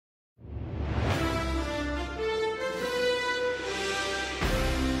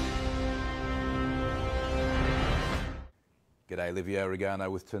G'day, Livio, Regano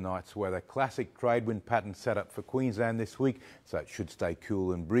with tonight's weather. Classic trade wind pattern set up for Queensland this week, so it should stay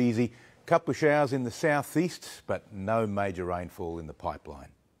cool and breezy. Couple of showers in the southeast, but no major rainfall in the pipeline.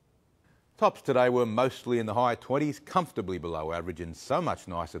 Tops today were mostly in the high 20s, comfortably below average and so much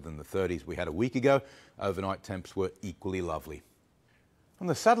nicer than the 30s we had a week ago. Overnight temps were equally lovely. On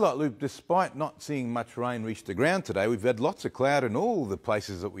the satellite loop, despite not seeing much rain reach the ground today, we've had lots of cloud in all the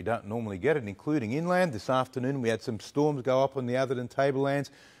places that we don't normally get it, including inland. This afternoon we had some storms go up on the Atherton tablelands.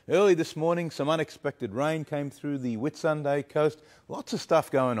 Early this morning, some unexpected rain came through the Whitsunday coast. Lots of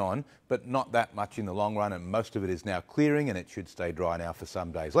stuff going on, but not that much in the long run, and most of it is now clearing and it should stay dry now for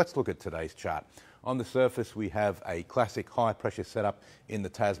some days. Let's look at today's chart. On the surface, we have a classic high pressure setup in the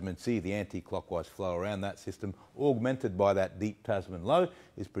Tasman Sea. The anti-clockwise flow around that system, augmented by that deep Tasman low,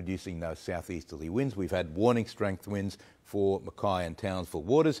 is producing those southeasterly winds. We've had warning strength winds for Mackay and Townsville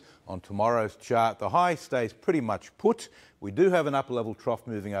waters. On tomorrow's chart, the high stays pretty much put. We do have an upper level trough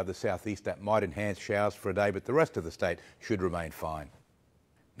moving over the southeast that might enhance showers for a day, but the rest of the state should remain fine.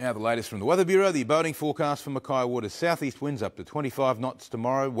 Now the latest from the Weather Bureau, the boating forecast for Mackay waters, southeast winds up to 25 knots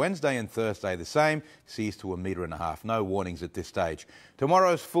tomorrow, Wednesday and Thursday the same, seas to 1.5 metres. No warnings at this stage.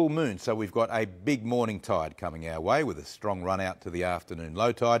 Tomorrow's full moon, so we've got a big morning tide coming our way with a strong run out to the afternoon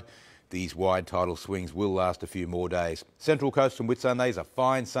low tide. These wide tidal swings will last a few more days. Central Coast and Whitsunday is a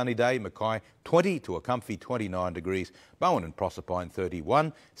fine sunny day. Mackay 20 to a comfy 29 degrees. Bowen and Proserpine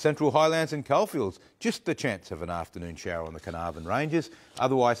 31. Central Highlands and Coalfields just the chance of an afternoon shower on the Carnarvon Ranges.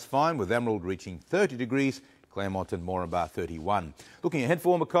 Otherwise fine with Emerald reaching 30 degrees. Claremont and Moranbah 31. Looking ahead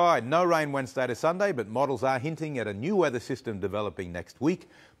for Mackay, no rain Wednesday to Sunday, but models are hinting at a new weather system developing next week.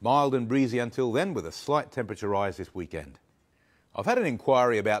 Mild and breezy until then with a slight temperature rise this weekend. I've had an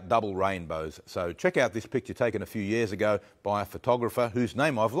inquiry about double rainbows, so check out this picture taken a few years ago by a photographer whose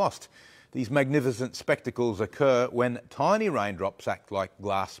name I've lost. These magnificent spectacles occur when tiny raindrops act like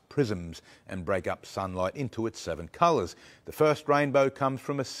glass prisms and break up sunlight into its 7 colours. The first rainbow comes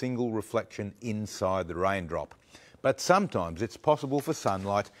from a single reflection inside the raindrop. But sometimes it's possible for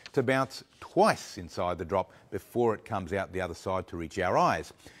sunlight to bounce twice inside the drop before it comes out the other side to reach our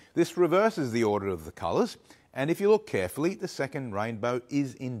eyes. This reverses the order of the colours. And if you look carefully, the second rainbow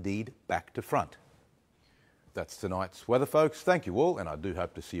is indeed back to front. That's tonight's weather, folks. Thank you all, and I do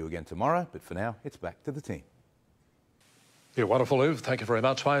hope to see you again tomorrow. But for now, it's back to the team. You're wonderful, Liv. Thank you very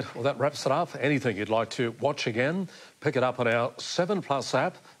much, mate. Well, that wraps it up. Anything you'd like to watch again, pick it up on our 7plus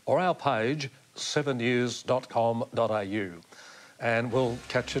app or our page, 7news.com.au. And we'll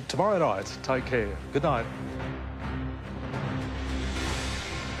catch you tomorrow night. Take care. Good night.